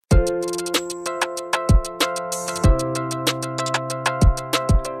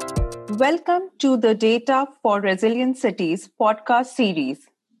Welcome to the Data for Resilient Cities podcast series,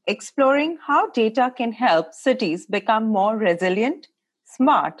 exploring how data can help cities become more resilient,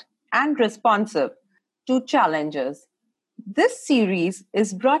 smart, and responsive to challenges. This series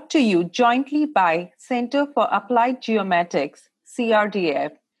is brought to you jointly by Center for Applied Geomatics,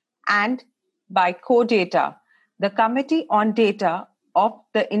 CRDF, and by CoData, the Committee on Data of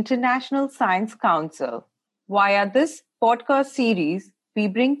the International Science Council. Via this podcast series, we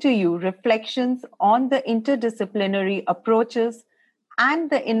bring to you reflections on the interdisciplinary approaches and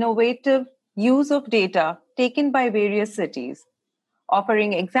the innovative use of data taken by various cities,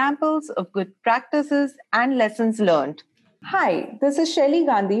 offering examples of good practices and lessons learned. Hi, this is Shelly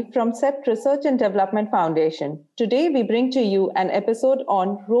Gandhi from CEPT Research and Development Foundation. Today we bring to you an episode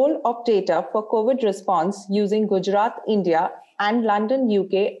on role of data for COVID response using Gujarat, India and London,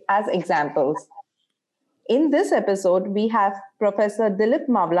 UK as examples. In this episode, we have Professor Dilip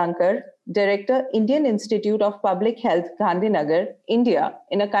Mavlankar, Director, Indian Institute of Public Health, Gandhinagar, India,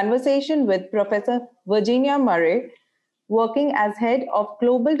 in a conversation with Professor Virginia Murray, working as Head of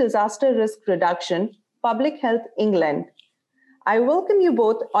Global Disaster Risk Reduction, Public Health, England. I welcome you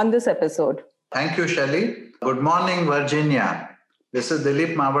both on this episode. Thank you, Shelly. Good morning, Virginia. This is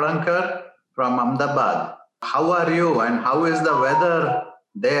Dilip Mavlankar from Ahmedabad. How are you and how is the weather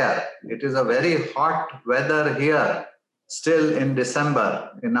there? It is a very hot weather here, still in December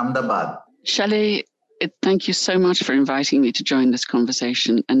in Ahmedabad. Shelly, thank you so much for inviting me to join this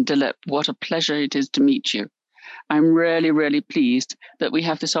conversation. And Dilip, what a pleasure it is to meet you. I'm really, really pleased that we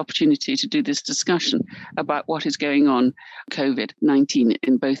have this opportunity to do this discussion about what is going on COVID-19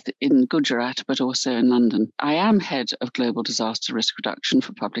 in Gujarat, but also in London. I am head of Global Disaster Risk Reduction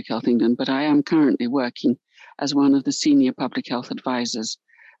for Public Health England, but I am currently working as one of the senior public health advisors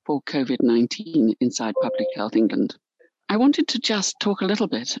for COVID-19 inside Public Health England. I wanted to just talk a little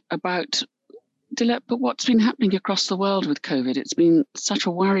bit about, Dilip, but what's been happening across the world with COVID. It's been such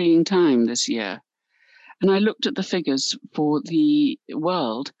a worrying time this year. And I looked at the figures for the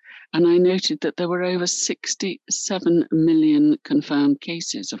world, and I noted that there were over 67 million confirmed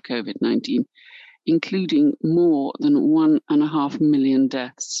cases of COVID-19, including more than 1.5 million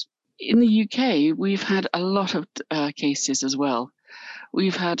deaths. In the UK, we've had a lot of cases as well.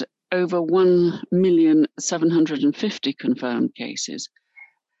 We've had over 1,750,000 confirmed cases.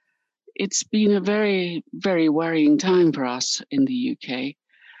 It's been a very, very worrying time for us in the UK.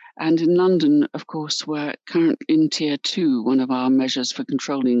 And in London, of course, we're currently in Tier 2, one of our measures for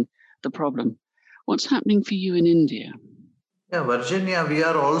controlling the problem. What's happening for you in India? Yeah, Virginia, we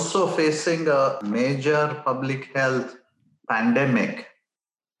are also facing a major public health pandemic.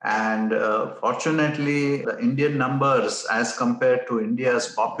 And fortunately, the Indian numbers as compared to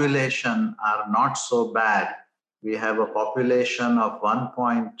India's population are not so bad. We have a population of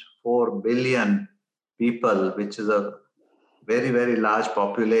 1.4 billion people, which is a very, very large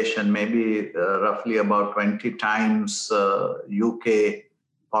population, maybe roughly about 20 times UK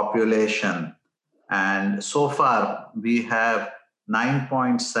population. And so far, we have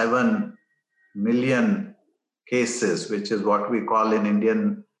 9.7 million cases, which is what we call in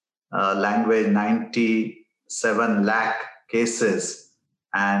Indian language 97 lakh cases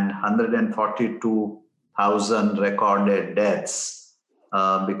and 142,000 recorded deaths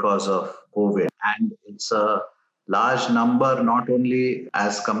because of COVID. And it's a large number, not only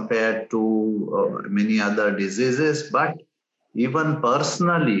as compared to many other diseases, but even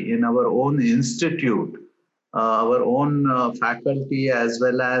personally in our own institute, our own faculty, as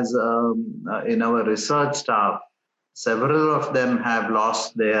well as in our research staff, several of them have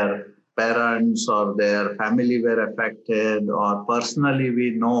lost their parents or their family were affected, or personally we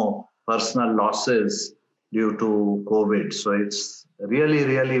know personal losses due to COVID. So it's really,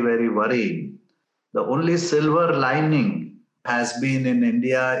 really very worrying. The only silver lining has been in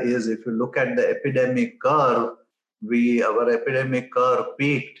India is if you look at the epidemic curve, our epidemic curve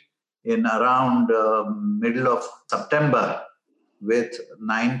peaked in around middle of September with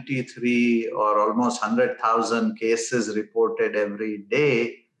 93 or almost 100,000 cases reported every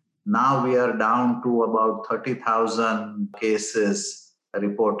day. Now we are down to about 30,000 cases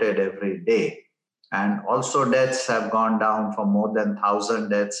reported every day. And also deaths have gone down from more than 1,000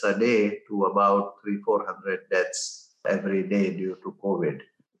 deaths a day to about 300-400 deaths every day due to COVID.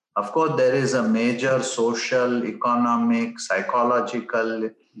 Of course, there is a major social, economic, psychological,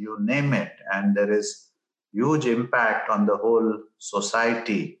 you name it, and there is huge impact on the whole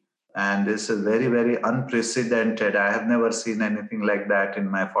society. And this is very, very unprecedented. I have never seen anything like that in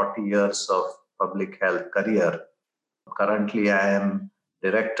my 40 years of public health career. Currently, I am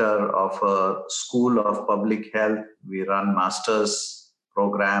director of a school of public health. We run master's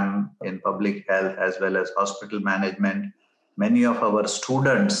program in public health as well as hospital management. Many of our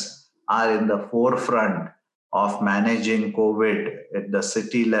students are in the forefront of managing COVID at the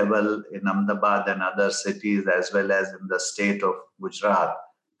city level in Ahmedabad and other cities, as well as in the state of Gujarat.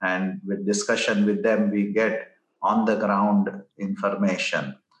 And with discussion with them, we get on the ground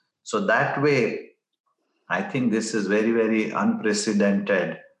information. So that way, I think this is very, very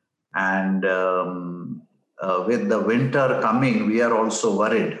unprecedented. And with the winter coming, we are also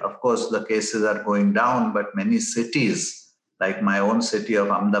worried. Of course, the cases are going down, but many cities, like my own city of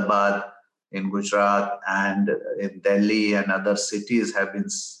Ahmedabad in Gujarat and in Delhi and other cities, have been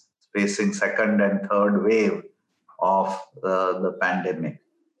facing second and third wave of the pandemic.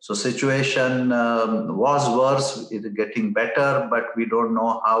 So situation was worse, it is getting better, but we don't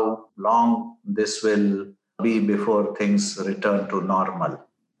know how long this will be before things return to normal.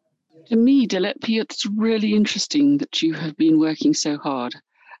 To me, Dilip, it's really interesting that you have been working so hard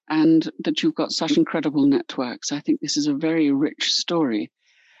and that you've got such incredible networks. I think this is a very rich story.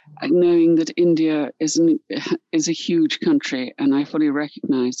 Knowing that India is a huge country, and I fully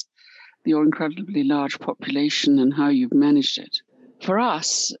recognize your incredibly large population and how you've managed it. For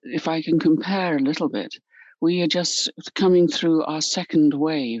us, if I can compare a little bit, we are just coming through our second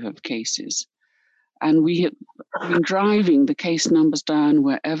wave of cases. And we have been driving the case numbers down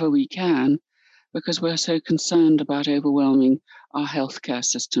wherever we can because we're so concerned about overwhelming our healthcare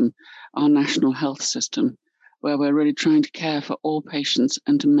system, our national health system, where we're really trying to care for all patients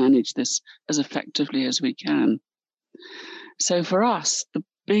and to manage this as effectively as we can. So for us, the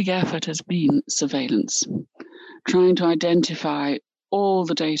big effort has been surveillance, trying to identify all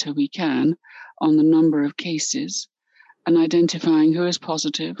the data we can on the number of cases and identifying who is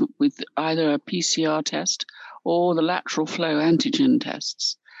positive with either a PCR test or the lateral flow antigen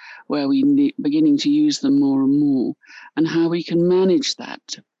tests, where we're beginning to use them more and more, and how we can manage that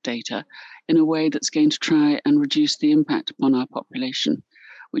data in a way that's going to try and reduce the impact upon our population,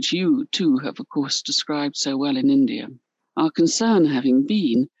 which you too have, of course, described so well in India. Our concern having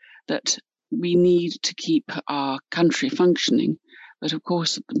been that we need to keep our country functioning, but of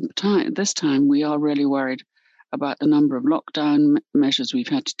course at this time we are really worried about the number of lockdown measures we've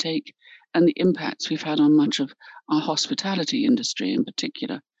had to take and the impacts we've had on much of our hospitality industry in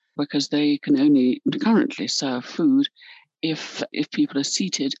particular, because they can only currently serve food if people are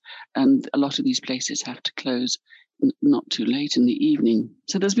seated, and a lot of these places have to close not too late in the evening.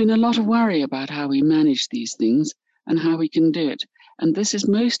 So there's been a lot of worry about how we manage these things and how we can do it. And this is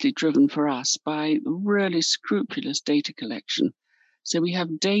mostly driven for us by really scrupulous data collection. So we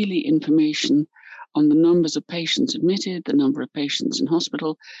have daily information on the numbers of patients admitted, the number of patients in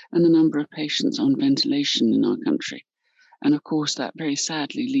hospital, and the number of patients on ventilation in our country. And of course, that very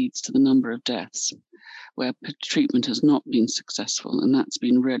sadly leads to the number of deaths where treatment has not been successful, and that's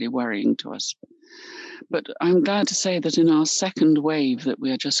been really worrying to us. But I'm glad to say that in our second wave that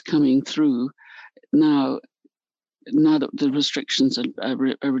we are just coming through now that the restrictions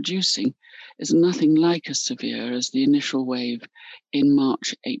are reducing, is nothing like as severe as the initial wave in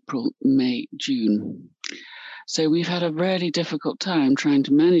March, April, May, June. So we've had a really difficult time trying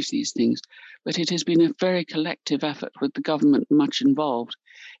to manage these things, but it has been a very collective effort with the government much involved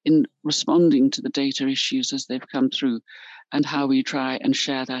in responding to the data issues as they've come through and how we try and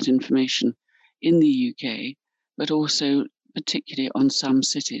share that information in the UK, but also particularly on some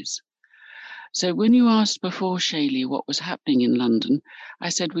cities. So when you asked before, Shaylee, what was happening in London, I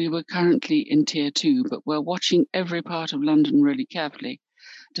said we were currently in Tier 2, but we're watching every part of London really carefully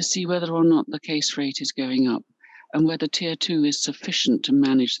to see whether or not the case rate is going up and whether Tier 2 is sufficient to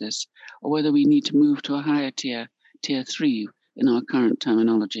manage this, or whether we need to move to a higher tier, Tier 3 in our current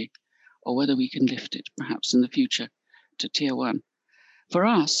terminology, or whether we can lift it perhaps in the future to Tier 1. For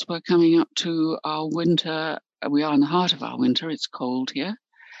us, we're coming up to our winter. We are in the heart of our winter. It's cold here.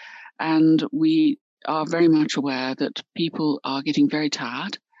 And we are very much aware that people are getting very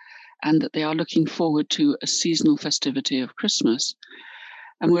tired and that they are looking forward to a seasonal festivity of Christmas.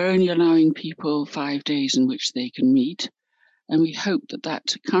 And we're only allowing people 5 days in which they can meet. And we hope that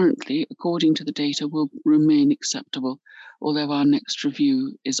that currently, according to the data, will remain acceptable, although our next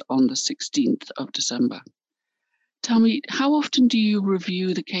review is on the 16th of December. Tell me, how often do you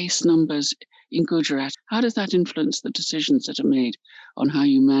review the case numbers in Gujarat? How does that influence the decisions that are made on how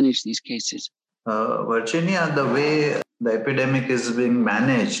you manage these cases? Virginia, the way the epidemic is being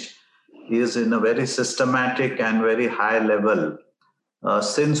managed is in a very systematic and very high level.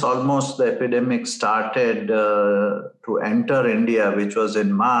 Since almost the epidemic started to enter India, which was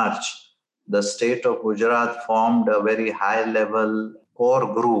in March, the state of Gujarat formed a very high level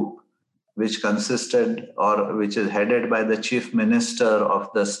core group which consisted or which is headed by the chief minister of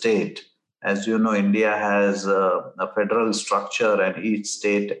the state. As you know, India has a federal structure and each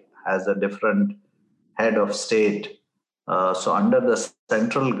state has a different head of state. So under the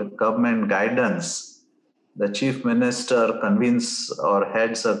central government guidance, the chief minister convenes or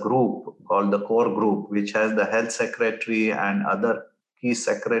heads a group called the core group, which has the health secretary and other key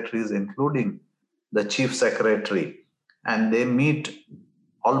secretaries, including the chief secretary. And they meet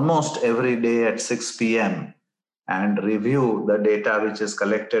almost every day at 6 p.m. and review the data which is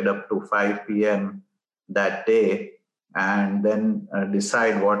collected up to 5 p.m. that day, and then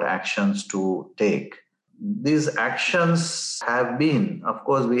decide what actions to take. These actions have been, of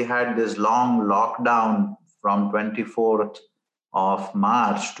course, we had this long lockdown from 24th of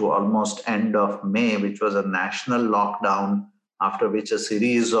March to almost end of May, which was a national lockdown, after which a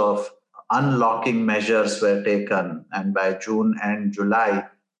series of unlocking measures were taken. And by June and July,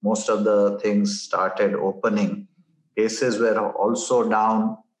 most of the things started opening. Cases were also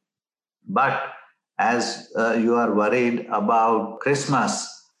down. But as you are worried about Christmas,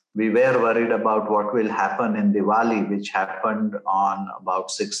 we were worried about what will happen in Diwali, which happened on about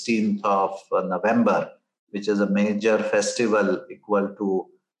 16th of November, which is a major festival equal to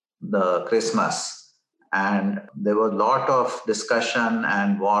the Christmas. And there was a lot of discussion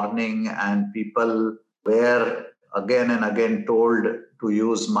and warning, and people were again and again told to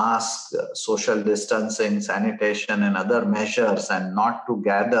use masks, social distancing, sanitation, and other measures, and not to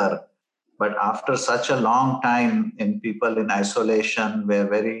gather. But after such a long time in people in isolation, were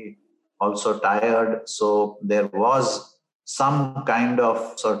very also tired. So there was some kind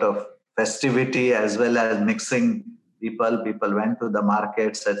of sort of festivity as well as mixing people. People went to the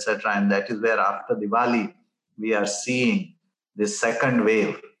markets, etc. And that is where after Diwali, we are seeing this second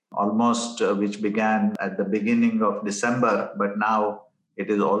wave, almost which began at the beginning of December, but now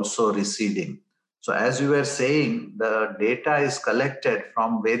it is also receding. So as you were saying, the data is collected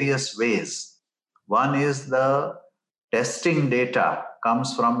from various ways. One is the testing data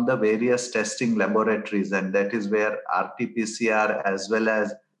comes from the various testing laboratories, and that is where RT-PCR as well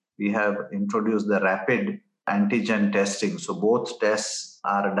as we have introduced the rapid antigen testing. So both tests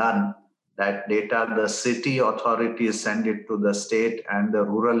are done. That data, the city authorities send it to the state, and the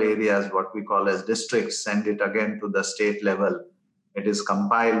rural areas, what we call as districts, send it again to the state level. It is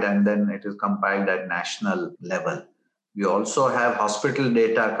compiled and then it is compiled at national level. We also have hospital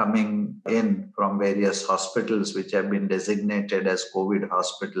data coming in from various hospitals which have been designated as COVID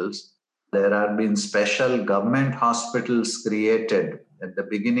hospitals. There have been special government hospitals created at the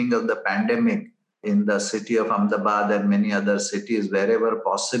beginning of the pandemic in the city of Ahmedabad and many other cities. Wherever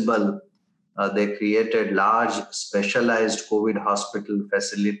possible, they created large specialized COVID hospital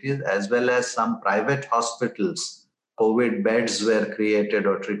facilities, as well as some private hospitals. COVID beds were created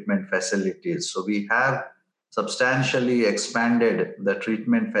or treatment facilities. So we have substantially expanded the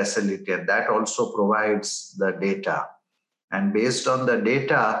treatment facility, and that also provides the data. And based on the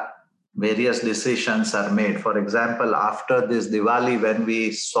data, various decisions are made. For example, after this Diwali, when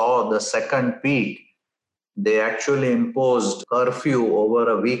we saw the second peak, they actually imposed curfew over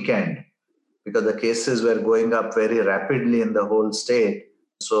a weekend because the cases were going up very rapidly in the whole state.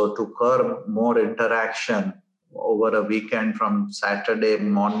 So to curb more interaction over a weekend from Saturday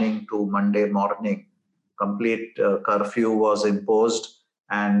morning to Monday morning, complete curfew was imposed.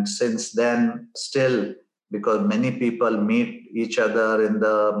 And since then, still, because many people meet each other in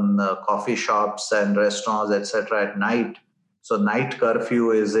the coffee shops and restaurants, etc., at night, so night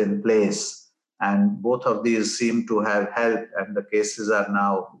curfew is in place. And both of these seem to have helped, and the cases are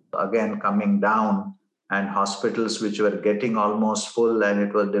now again coming down. And hospitals which were getting almost full and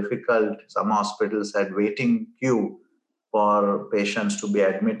it was difficult, some hospitals had waiting queue for patients to be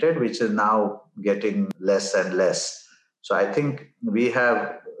admitted, which is now getting less and less. So I think we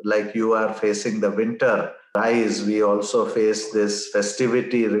have, like you are facing the winter rise, we also face this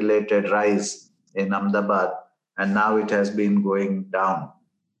festivity related rise in Ahmedabad, and now it has been going down.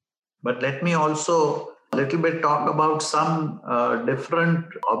 But let me also a little bit talk about some different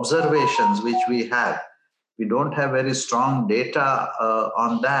observations which we have. We don't have very strong data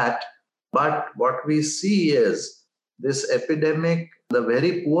on that, but what we see is this epidemic, the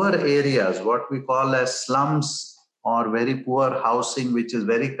very poor areas, what we call as slums or very poor housing, which is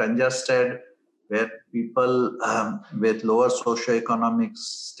very congested, where people with lower socioeconomic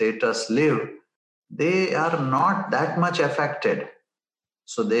status live, they are not that much affected.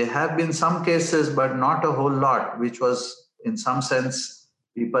 So there have been some cases, but not a whole lot, which was in some sense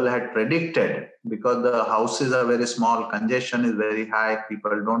people had predicted because the houses are very small, congestion is very high,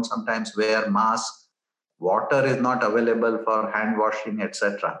 people don't sometimes wear masks, water is not available for hand washing,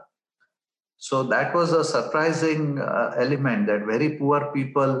 etc. So that was a surprising element, that very poor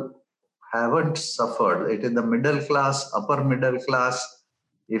people haven't suffered. It is the middle class, upper middle class.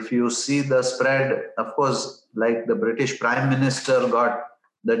 If you see the spread, of course, like the British Prime Minister got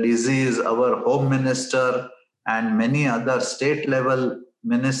the disease, our Home Minister, and many other state level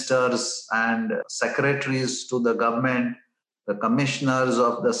ministers and secretaries to the government, the commissioners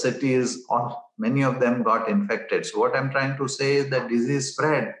of the cities, many of them got infected. So, what I'm trying to say is that disease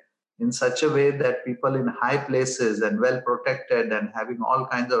spread in such a way that people in high places and well protected and having all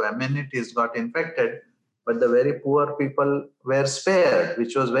kinds of amenities got infected, but the very poor people were spared,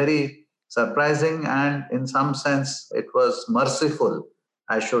 which was very surprising, and in some sense it was merciful,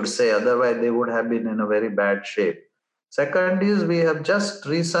 I should say. Otherwise they would have been in a very bad shape. Second is, we have just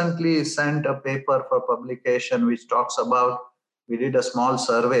recently sent a paper for publication which talks about, we did a small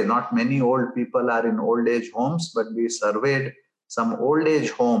survey. Not many old people are in old age homes, but we surveyed some old age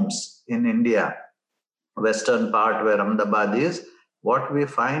homes in India, western part where Ahmedabad is. What we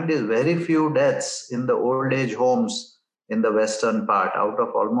find is very few deaths in the old age homes in the western part. Out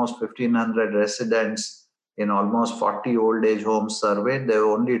of almost 1,500 residents in almost 40 old age homes surveyed, there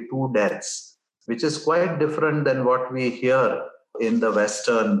were only 2 deaths, which is quite different than what we hear in the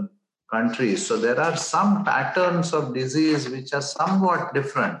western countries. So there are some patterns of disease which are somewhat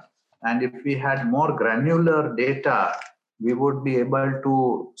different. And if we had more granular data, we would be able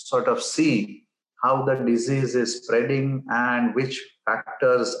to sort of see how the disease is spreading and which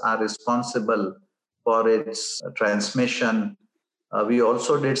factors are responsible for its transmission. We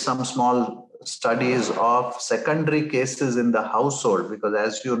also did some small studies of secondary cases in the household, because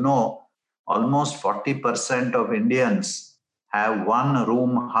as you know, almost 40% of Indians have one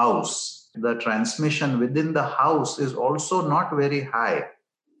room house. The transmission within the house is also not very high.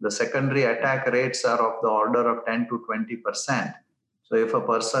 The secondary attack rates are of the order of 10 to 20%. So if a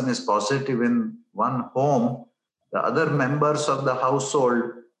person is positive in one home, the other members of the household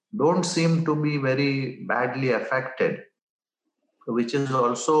don't seem to be very badly affected, which is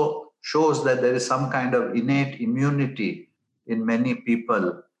also shows that there is some kind of innate immunity in many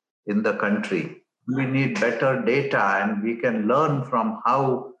people in the country. We need better data, and we can learn from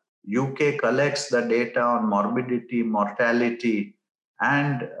how UK collects the data on morbidity, mortality,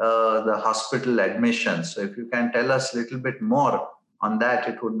 and the hospital admissions. So if you can tell us a little bit more on that,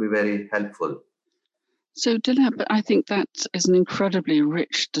 it would be very helpful. So, Dilip, I think that is an incredibly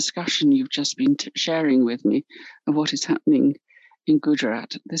rich discussion you've just been sharing with me of what is happening in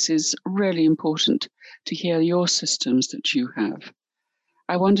Gujarat. This is really important to hear your systems that you have.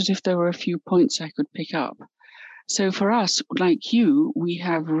 I wondered if there were a few points I could pick up. So for us, like you, we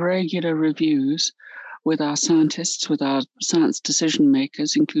have regular reviews with our scientists, with our science decision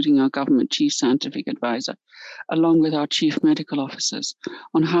makers, including our government chief scientific advisor, along with our chief medical officers,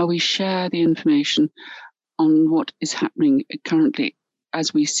 on how we share the information on what is happening currently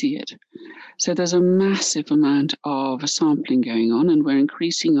as we see it. So there's a massive amount of sampling going on, and we're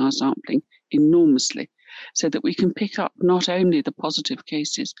increasing our sampling enormously so that we can pick up not only the positive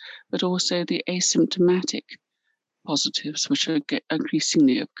cases, but also the asymptomatic positives, which are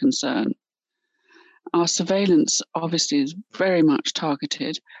increasingly of concern. Our surveillance obviously is very much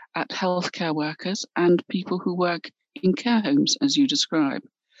targeted at healthcare workers and people who work in care homes, as you describe.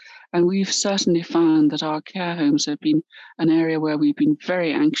 And we've certainly found that our care homes have been an area where we've been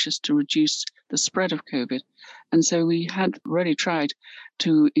very anxious to reduce the spread of COVID. And so we had really tried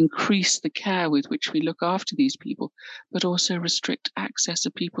to increase the care with which we look after these people, but also restrict access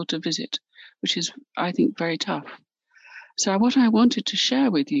of people to visit, which is, I think, very tough. So what I wanted to share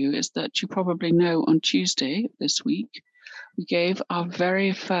with you is that you probably know on Tuesday this week, we gave our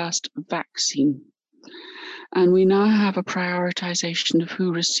very first vaccine. And we now have a prioritization of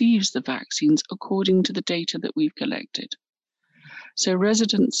who receives the vaccines according to the data that we've collected. So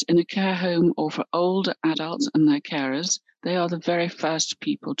residents in a care home or for older adults and their carers, they are the very first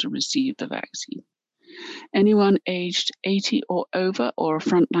people to receive the vaccine. Anyone aged 80 or over or a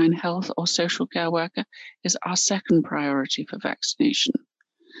frontline health or social care worker is our second priority for vaccination.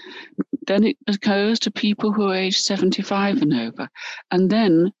 Then it goes to people who are aged 75 and over, and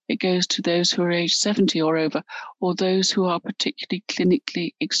then it goes to those who are aged 70 or over, or those who are particularly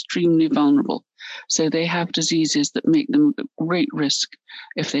clinically extremely vulnerable. So they have diseases that make them at great risk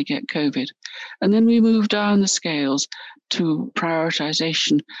if they get COVID. And then we move down the scales to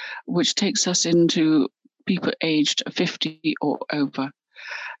prioritization, which takes us into people aged 50 or over.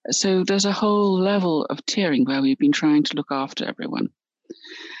 So there's a whole level of tiering where we've been trying to look after everyone.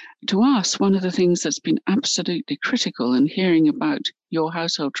 To us, one of the things that's been absolutely critical in hearing about your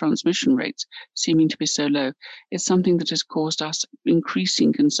household transmission rates seeming to be so low is something that has caused us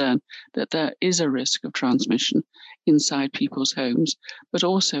increasing concern that there is a risk of transmission inside people's homes, but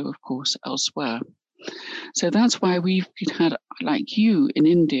also, of course, elsewhere. So that's why we've had, like you in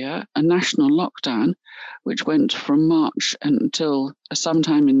India, a national lockdown, which went from March until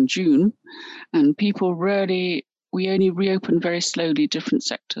sometime in June, and people we only reopened very slowly different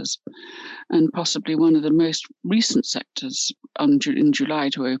sectors, and possibly one of the most recent sectors in July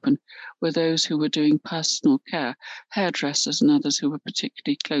to open were those who were doing personal care, hairdressers and others who were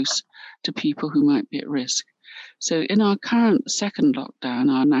particularly close to people who might be at risk. So in our current second lockdown,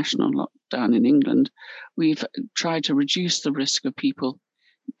 our national lockdown in England, we've tried to reduce the risk of people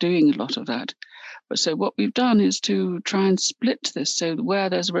doing a lot of that. But so what we've done is to try and split this, so where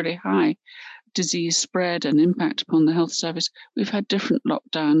there's really high disease spread and impact upon the health service, we've had different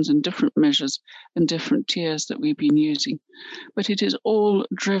lockdowns and different measures and different tiers that we've been using. But it is all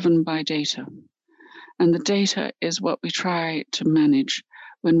driven by data. And the data is what we try to manage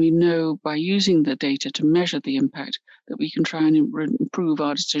when we know by using the data to measure the impact that we can try and improve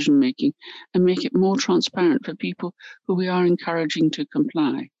our decision making and make it more transparent for people who we are encouraging to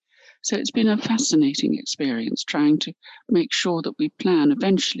comply. So it's been a fascinating experience trying to make sure that we plan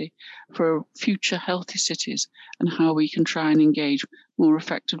eventually for future healthy cities and how we can try and engage more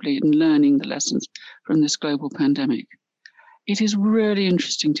effectively in learning the lessons from this global pandemic. It is really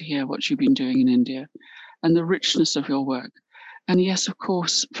interesting to hear what you've been doing in India and the richness of your work. And yes, of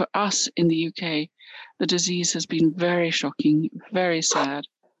course, for us in the UK, the disease has been very shocking, very sad.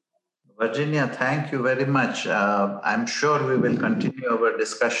 Virginia, thank you very much. I'm sure we will continue our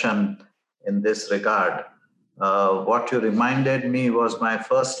discussion in this regard. What you reminded me was my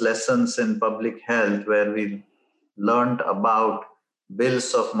first lessons in public health, where we learned about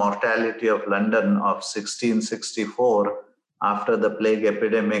bills of mortality of London of 1664 after the plague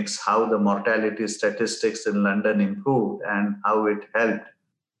epidemics, how the mortality statistics in London improved and how it helped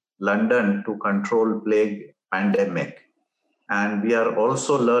London to control plague pandemic. And we are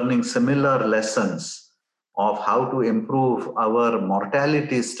also learning similar lessons of how to improve our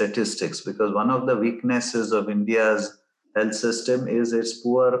mortality statistics, because one of the weaknesses of India's health system is its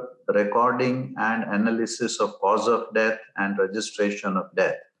poor recording and analysis of cause of death and registration of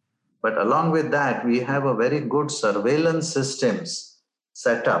death. But along with that, we have a very good surveillance systems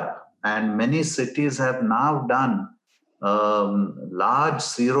set up, and many cities have now done large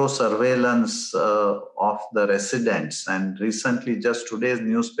zero surveillance of the residents. And recently, just today's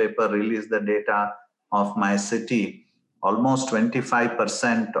newspaper released the data of my city. Almost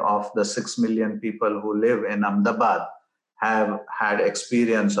 25% of the 6 million people who live in Ahmedabad have had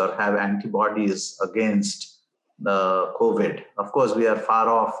experience or have antibodies against the COVID. Of course, we are far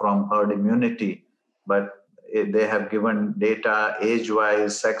off from herd immunity, but they have given data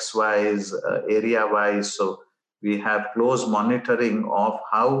age-wise, sex-wise, area-wise. So we have close monitoring of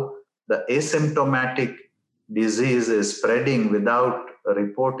how the asymptomatic disease is spreading without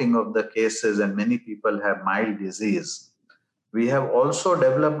reporting of the cases, and many people have mild disease. We have also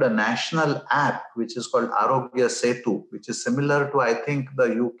developed a national app which is called Arogya Setu, which is similar to, I think, the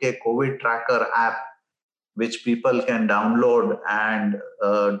UK COVID tracker app, which people can download and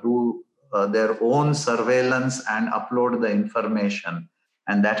do their own surveillance and upload the information.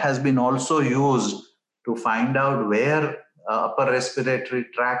 And that has been also used to find out where upper respiratory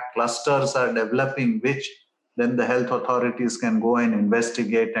tract clusters are developing, which then the health authorities can go and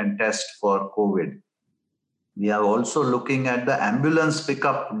investigate and test for COVID. We are also looking at the ambulance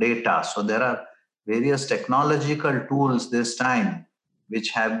pickup data. So there are various technological tools this time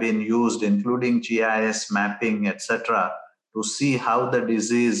which have been used, including GIS mapping, etc., to see how the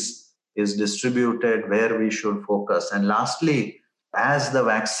disease is distributed, where we should focus. And lastly, as the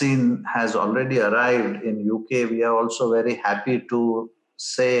vaccine has already arrived in UK, we are also very happy to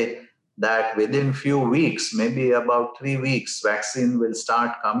say that within few weeks, maybe about 3 weeks, vaccine will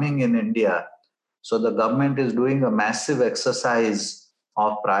start coming in India. So the government is doing a massive exercise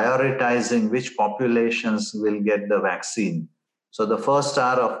of prioritizing which populations will get the vaccine. So the first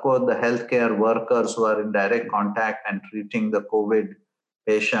are, of course, the healthcare workers who are in direct contact and treating the COVID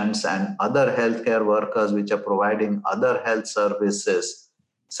patients and other healthcare workers which are providing other health services.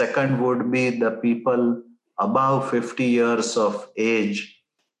 Second would be the people above 50 years of age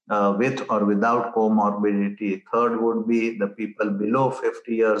with or without comorbidity. Third would be the people below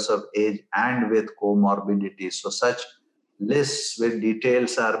 50 years of age and with comorbidity. So such lists with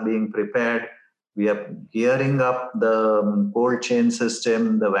details are being prepared. We are gearing up the cold chain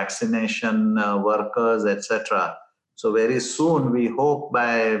system, the vaccination workers, etc., So very soon, we hope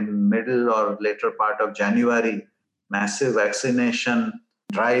by middle or later part of January, massive vaccination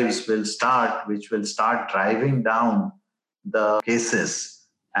drives will start, which will start driving down the cases,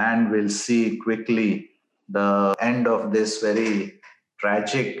 and we'll see quickly the end of this very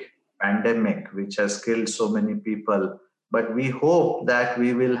tragic pandemic, which has killed so many people. But we hope that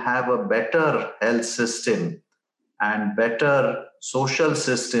we will have a better health system and better social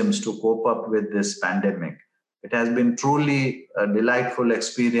systems to cope up with this pandemic. It has been truly a delightful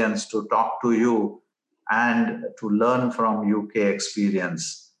experience to talk to you and to learn from UK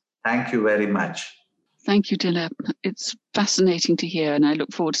experience. Thank you very much. Thank you, Dilip. It's fascinating to hear, and I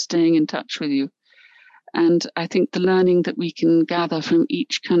look forward to staying in touch with you. And I think the learning that we can gather from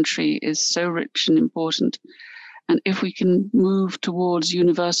each country is so rich and important. And if we can move towards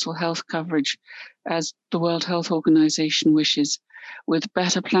universal health coverage, as the World Health Organization wishes, with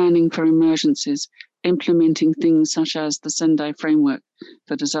better planning for emergencies, implementing things such as the Sendai Framework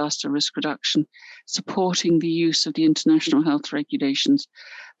for disaster risk reduction, supporting the use of the international health regulations,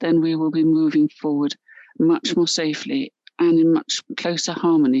 then we will be moving forward much more safely and in much closer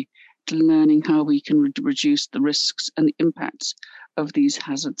harmony to learning how we can reduce the risks and the impacts of these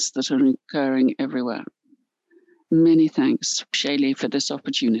hazards that are occurring everywhere. Many thanks, Shelley, for this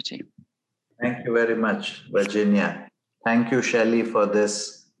opportunity. Thank you very much, Virginia. Thank you, Shelley, for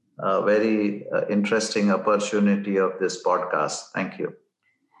this very interesting opportunity of this podcast. Thank you.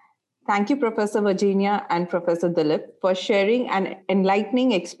 Thank you, Professor Virginia and Professor Dilip, for sharing an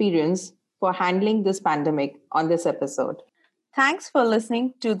enlightening experience for handling this pandemic on this episode. Thanks for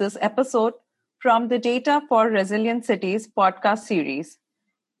listening to this episode from the Data for Resilient Cities podcast series.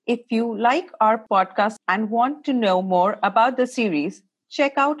 If you like our podcast and want to know more about the series,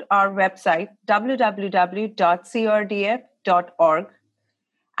 check out our website, www.crdf.org,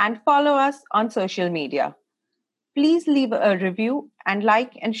 and follow us on social media. Please leave a review and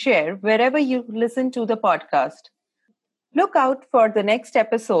like and share wherever you listen to the podcast. Look out for the next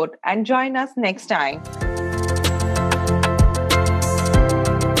episode and join us next time.